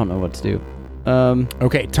 Shit, I don't know what to do.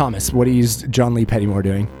 Okay, Thomas, what is John Lee Pettymore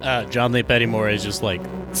doing? John Lee Pettymore is just like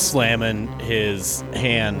slamming his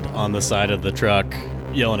hand on the side of the truck,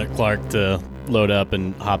 yelling at Clark to load up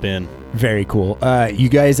and hop in. Very cool. You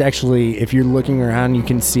guys actually, if you're looking around, you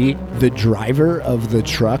can see the driver of the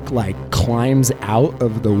truck like climbs out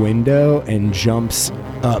of the window and jumps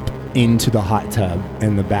up into the hot tub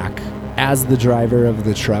in the back. As the driver of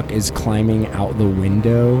the truck is climbing out the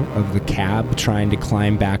window of the cab, trying to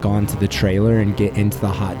climb back onto the trailer and get into the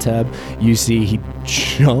hot tub, you see he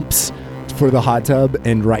jumps for the hot tub,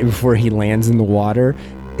 and right before he lands in the water,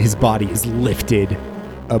 his body is lifted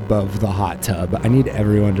above the hot tub. I need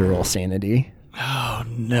everyone to roll sanity. Oh,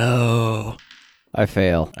 no. I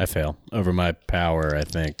fail. I fail. Over my power, I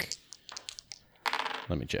think.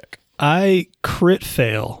 Let me check. I crit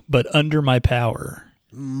fail, but under my power.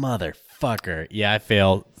 Motherfucker. Yeah, I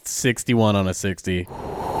fail. 61 on a 60.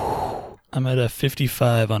 I'm at a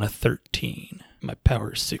 55 on a 13. My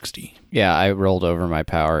power is 60. Yeah, I rolled over my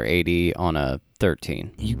power 80 on a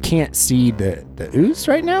 13. You can't see the ooze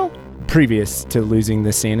right now? Previous to losing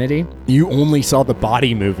the sanity, you only saw the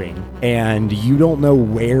body moving, and you don't know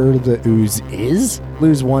where the ooze is.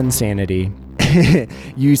 Lose 1 sanity.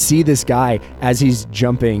 You see this guy, as he's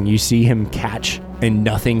jumping, you see him catch, and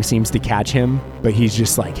nothing seems to catch him, but he's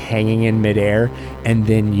just like hanging in midair, and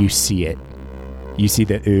then you see it. You see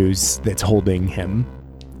the ooze that's holding him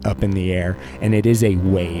up in the air, and it is a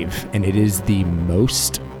wave, and it is the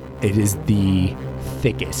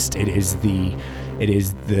thickest, it is the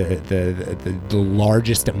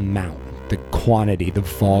largest amount. The quantity, the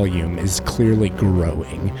volume is clearly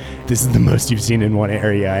growing. This is the most you've seen in one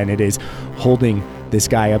area, and it is holding this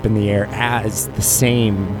guy up in the air as the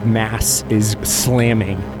same mass is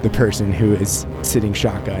slamming the person who is sitting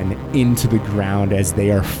shotgun into the ground as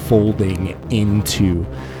they are folding into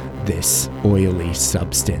this oily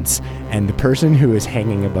substance. And the person who is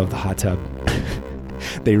hanging above the hot tub,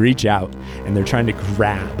 they reach out and they're trying to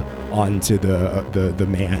grab onto the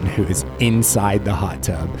man who is inside the hot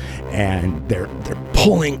tub, and they're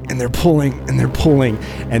pulling and they're pulling and they're pulling,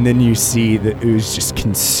 and then you see the ooze just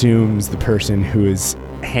consumes the person who is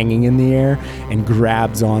hanging in the air and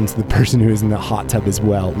grabs onto the person who is in the hot tub as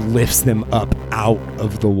well, lifts them up out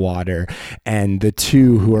of the water, and the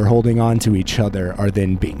two who are holding on to each other are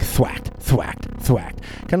then being thwacked,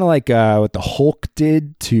 kind of like what the Hulk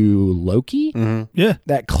did to Loki. Yeah.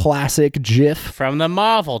 That classic GIF From the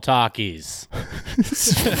Marvel talkies.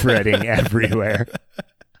 spreading everywhere.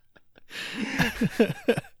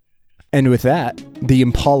 And with that, the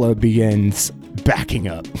Impala begins backing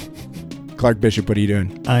up. Clark Bishop, what are you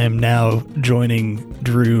doing? I am now joining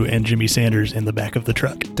Drew and Jimmy Sanders in the back of the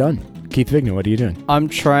truck. Done. Keith Vigna, what are you doing?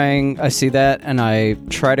 I see that, and I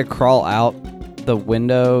try to crawl out the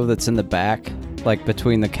window that's in the back, like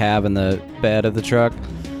between the cab and the bed of the truck.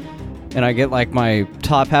 And I get like my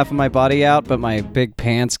top half of my body out, but my big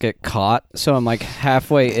pants get caught. So I'm like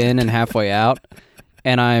halfway in and halfway out.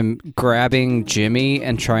 And I'm grabbing Jimmy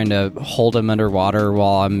and trying to hold him underwater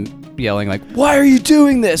while I'm yelling like, "Why are you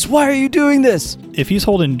doing this? Why are you doing this?" If he's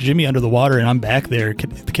holding Jimmy under the water and I'm back there,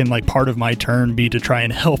 can like part of my turn be to try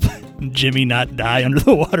and help Jimmy not die under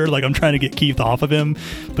the water? Like I'm trying to get Keith off of him,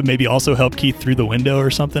 but maybe also help Keith through the window or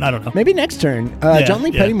something. I don't know. Maybe next turn. Yeah, John Lee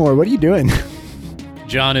yeah. Pettymore, what are you doing?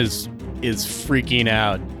 John is freaking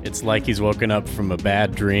out. It's like he's woken up from a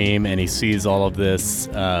bad dream, and he sees all of this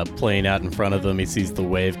playing out in front of him. He sees the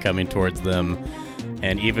wave coming towards them,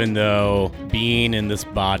 and even though being in this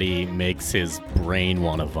body makes his brain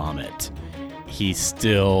want to vomit, he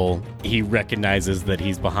recognizes that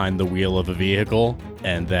he's behind the wheel of a vehicle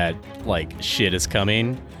and that like shit is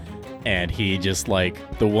coming, and he just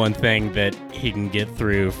like the one thing that he can get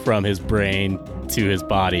through from his brain to his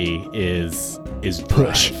body is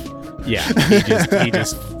Push. drive. Yeah, he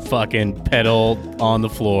just fucking pedal on the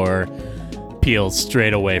floor, peels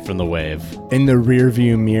straight away from the wave. In the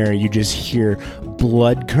rearview mirror, you just hear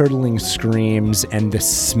blood-curdling screams and the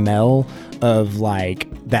smell of like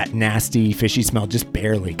that nasty fishy smell just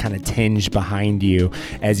barely kind of tinge behind you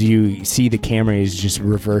as you see the camera is just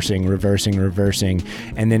reversing,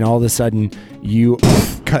 and then all of a sudden you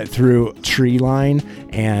cut through tree line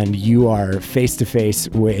and you are face to face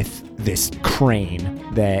with this crane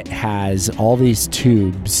that has all these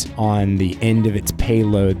tubes on the end of its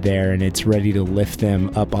payload there, and it's ready to lift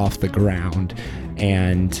them up off the ground,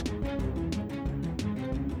 and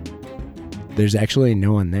there's actually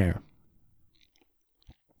no one there.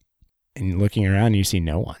 And looking around, you see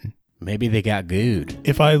no one. Maybe they got gooed.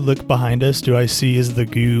 If I look behind us, do I see is the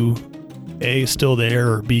goo A still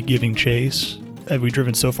there or B giving chase? Have we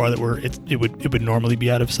driven so far that it would normally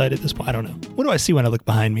be out of sight at this point? I don't know. What do I see when I look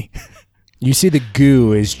behind me? You see the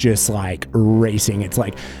goo is just like racing. It's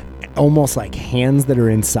like almost like hands that are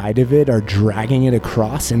inside of it are dragging it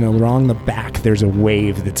across, and along the back there's a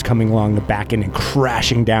wave that's coming along the back end and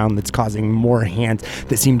crashing down that's causing more hands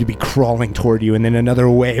that seem to be crawling toward you, and then another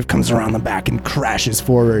wave comes around the back and crashes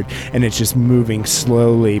forward, and it's just moving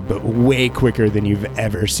slowly but way quicker than you've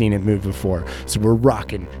ever seen it move before. So we're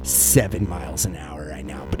rocking 7 miles an hour right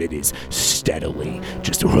now, but it is steadily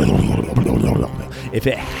just if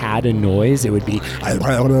it had a noise, it would be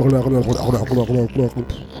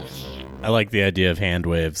I like the idea of hand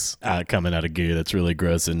waves coming out of goo. That's really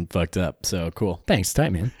gross and fucked up. So cool. Thanks,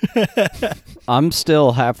 tight man. I'm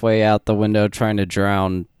still halfway out the window trying to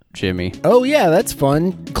drown Jimmy. Oh yeah, that's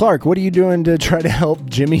fun. Clark, what are you doing to try to help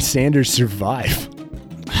Jimmy Sanders survive?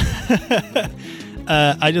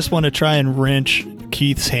 I just want to try and wrench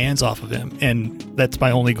Keith's hands off of him, and that's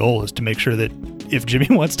my only goal, is to make sure that if Jimmy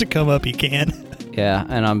wants to come up, he can. Yeah,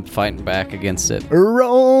 and I'm fighting back against it.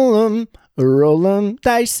 Roll 'em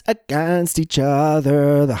dice against each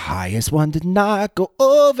other. The highest one did not go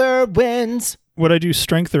over wins. Would I do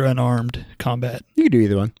strength or unarmed combat? You can do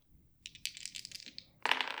either one.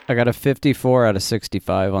 I got a 54 out of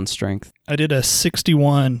 65 on strength. I did a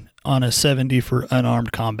 61 on a 70 for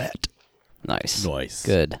unarmed combat. Nice.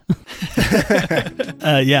 Good.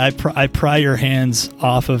 Yeah, I pry your hands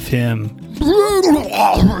off of him.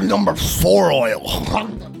 Number 4 oil.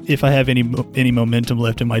 If I have any momentum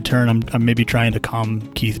left in my turn, I'm maybe trying to calm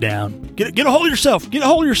Keith down. Get a hold of yourself. Get a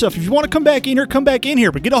hold of yourself. If you want to come back in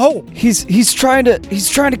here, but get a hold. He's trying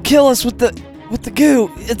to kill us with the goo.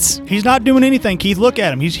 He's not doing anything, Keith. Look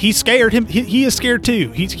at him. He's scared. He is scared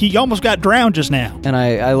too. He almost got drowned just now. And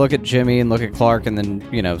I look at Jimmy and look at Clark and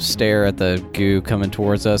then, stare at the goo coming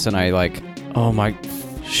towards us, and I like, oh my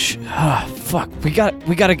fuck, we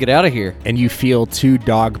gotta get out of here. And you feel 2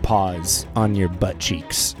 dog paws on your butt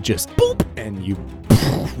cheeks. Just boop, and you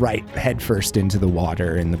right headfirst into the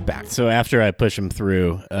water in the back. So after I push him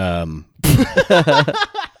through, I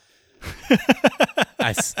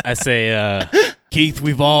say, Keith,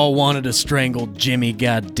 we've all wanted to strangle Jimmy,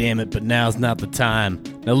 goddammit, but now's not the time.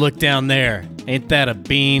 Now look down there. Ain't that a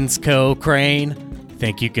Beans Co. crane?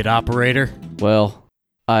 Think you could operate her? Well,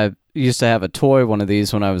 I used to have a toy one of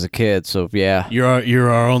these when I was a kid, so yeah. You're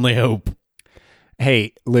our only hope.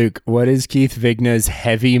 Hey, Luke, what is Keith Vigna's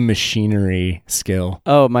heavy machinery skill?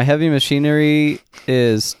 Oh, my heavy machinery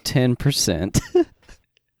is 10%.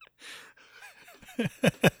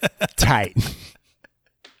 Tight.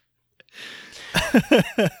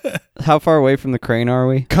 How far away from the crane are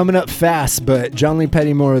we? Coming up fast, but John Lee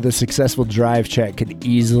Pettymore with a successful drive check could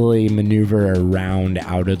easily maneuver around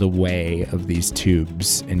out of the way of these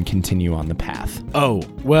tubes and continue on the path. Oh,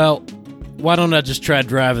 well, why don't I just try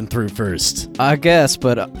driving through first? I guess,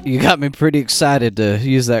 but you got me pretty excited to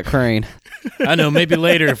use that crane. I know, maybe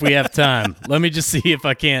later if we have time. Let me just see if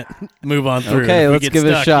I can't move on through. Okay, If we let's get give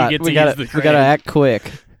it a stuck, shot. you get We to gotta, use the we crane. gotta act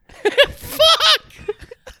quick.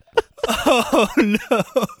 Oh no!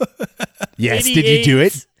 Yes, did you do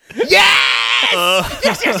it? A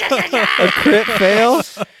crit fail?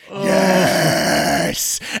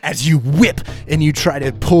 Yes! As you whip and you try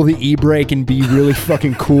to pull the e-brake and be really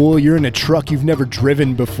fucking cool, you're in a truck you've never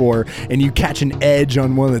driven before and you catch an edge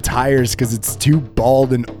on one of the tires because it's too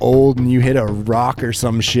bald and old and you hit a rock or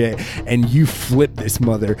some shit and you flip this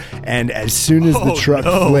mother. And as soon as the truck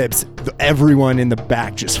flips, everyone in the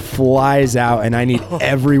back just flies out and I need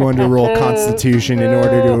everyone to roll Constitution in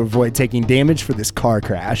order to avoid taking damage for this car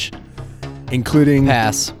crash, including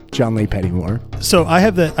Pass. John Lee Pettymore. So I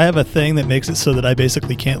have a thing that makes it so that I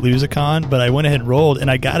basically can't lose a con, but I went ahead and rolled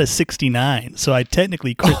and I got a 69, so I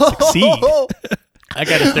technically could succeed. I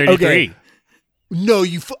got a 33. Okay. No,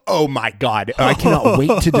 oh my God. I cannot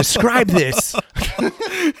wait to describe this.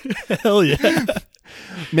 Hell yeah!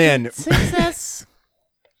 Man, Success.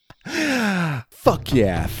 fuck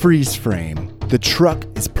yeah. Freeze frame. The truck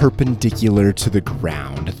is perpendicular to the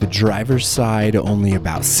ground, the driver's side only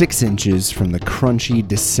about 6 inches from the crunchy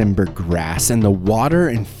December grass, and the water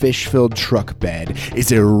and fish-filled truck bed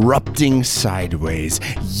is erupting sideways,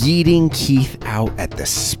 yeeting Keith out at the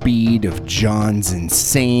speed of John's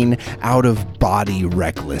insane, out-of-body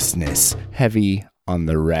recklessness. Heavy on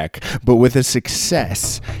the wreck, but with a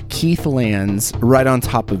success, Keith lands right on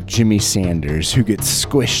top of Jimmy Sanders, who gets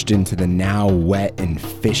squished into the now wet and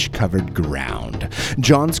fish-covered ground.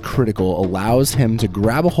 John's critical allows him to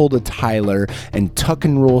grab a hold of Tyler and tuck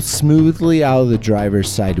and roll smoothly out of the driver's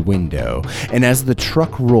side window. And as the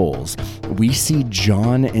truck rolls, we see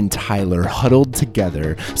John and Tyler huddled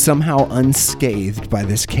together, somehow unscathed by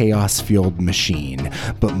this chaos-fueled machine.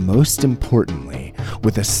 But most importantly,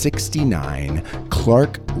 with a 69,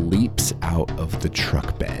 Clark leaps out of the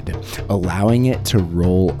truck bed, allowing it to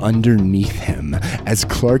roll underneath him as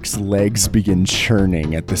Clark's legs begin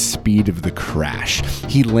churning at the speed of the crash.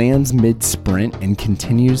 He lands mid-sprint and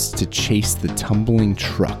continues to chase the tumbling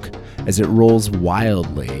truck as it rolls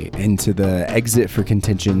wildly into the exit for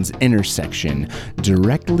contention's intersection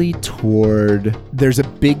directly toward... There's a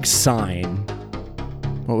big sign.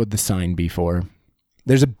 What would the sign be for?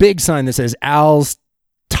 There's a big sign that says Al's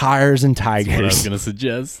Tires and Tigers. That's what I was going to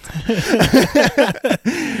suggest.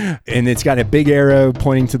 And it's got a big arrow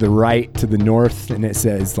pointing to the right, to the north, and it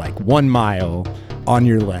says like 1 mile on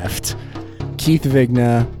your left. Keith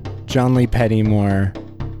Vigna, John Lee Pettymore,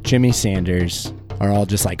 Jimmy Sanders are all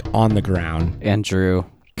just like on the ground. And Drew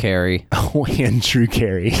Carey. Oh, and Drew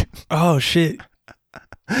Carey. Oh shit!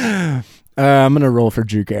 I'm going to roll for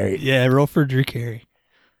Drew Carey. Yeah, roll for Drew Carey.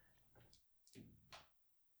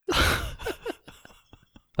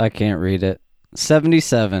 I can't read it.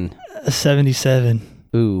 77. 77.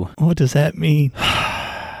 Ooh. What does that mean?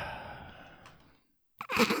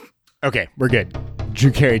 Okay, we're good. Drew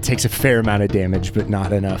Carey takes a fair amount of damage, but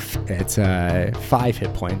not enough. It's 5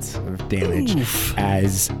 hit points of damage. Oof.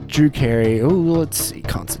 As Drew Carey, let's see,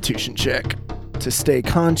 Constitution check. To stay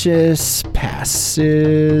conscious,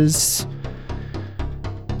 passes,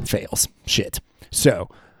 fails. Shit. So,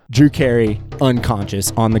 Drew Carey,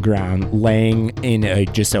 unconscious on the ground, laying in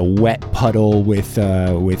just a wet puddle with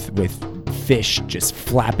fish just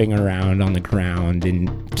flapping around on the ground,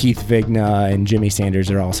 and Keith Vigna and Jimmy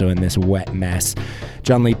Sanders are also in this wet mess.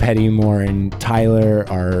 John Lee Pettymore and Tyler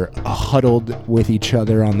are huddled with each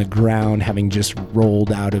other on the ground, having just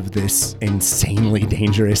rolled out of this insanely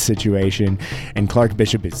dangerous situation, and Clark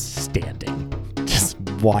Bishop is standing, just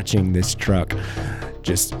watching this truck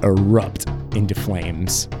just erupt into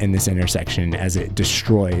flames in this intersection as it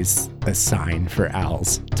destroys a sign for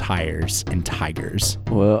Al's Tires and Tigers.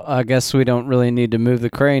 Well, I guess we don't really need to move the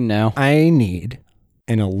crane now. I need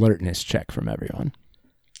an alertness check from everyone.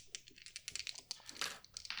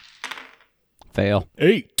 Fail.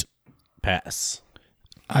 8. Pass.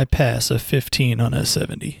 I pass a 15 on a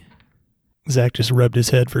 70. Zach just rubbed his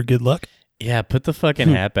head for good luck. Yeah, put the fucking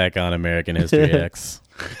hat back on, American History X.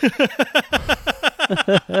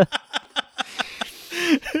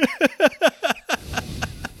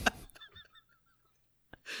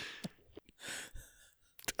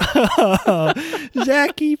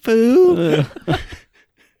 Zachy Poo.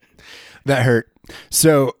 That hurt.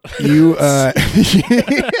 So you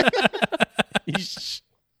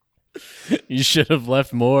You should have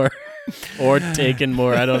left more or taken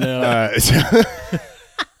more. I don't know.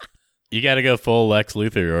 You got to go full Lex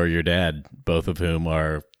Luthor or your dad, both of whom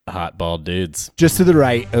are hot bald dudes. just to the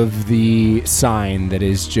right of the sign that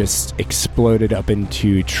is just exploded up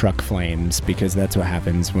into truck flames, because that's what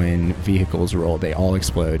happens when vehicles roll. They all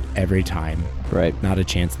explode every time. Right. Not a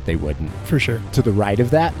chance that they wouldn't. For sure. To the right of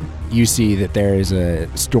that, you see that there is a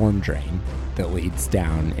storm drain that leads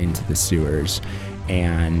down into the sewers,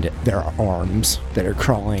 and there are arms that are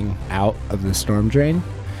crawling out of the storm drain,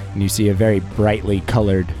 and you see a very brightly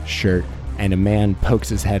colored shirt, and a man pokes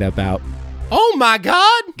his head up out. Oh my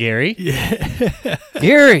God! Gary?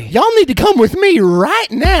 Gary! Y'all need to come with me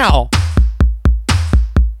right now!